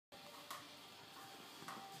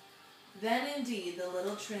Then indeed the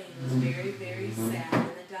little train was very, very sad,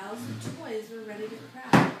 and the dolls and toys were ready to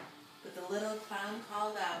cry. But the little clown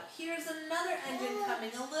called out, "Here's another engine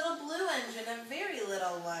coming, a little blue engine, a very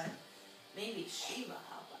little one. Maybe she will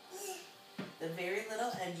help us." The very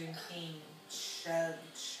little engine came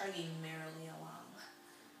chugging merrily along.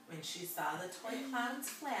 When she saw the toy clown's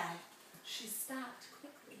flag, she stopped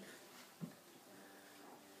quickly.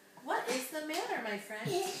 "What is the matter, my friend?"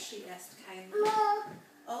 she asked kindly.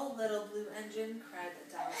 "Oh, little blue engine," cried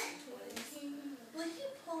the dolls and toys, "will you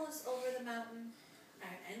pull us over the mountain?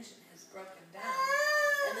 Our engine has broken down,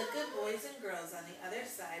 and the good boys and girls on the other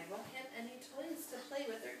side won't have any toys to play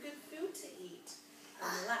with or good food to eat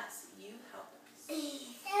unless you help us.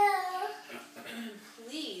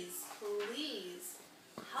 Please, please,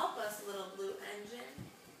 help us, little blue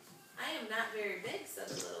engine." "I am not very big," said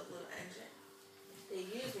the little blue engine. "They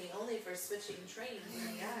use me only for switching trains in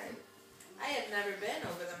the yard. I have never been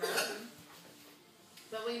over the mountain."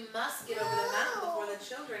 "But we must get over the mountain before the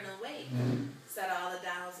children awake," said all the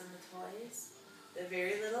dolls and the toys. The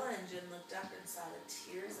very little engine looked up and saw the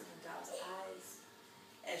tears in the doll's eyes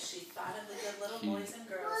as she thought of the good little boys and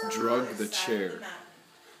girls on drug the the other side chair of the mountain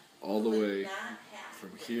all the who would way not have from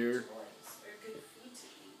good here, toys or good food to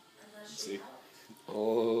eat unless she see, helped.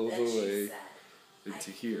 all Then the she way said,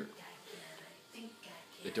 into here. I think I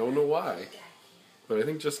I can. don't know I why, think I can." but I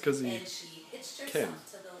think just because he And she hitched herself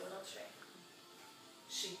can. to the little train.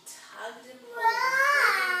 She tugged and pulled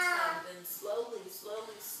and tugged, and slowly,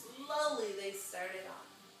 slowly, slowly they started off.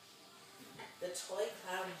 The toy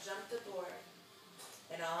clown jumped aboard,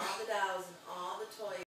 and all the dolls and all the toys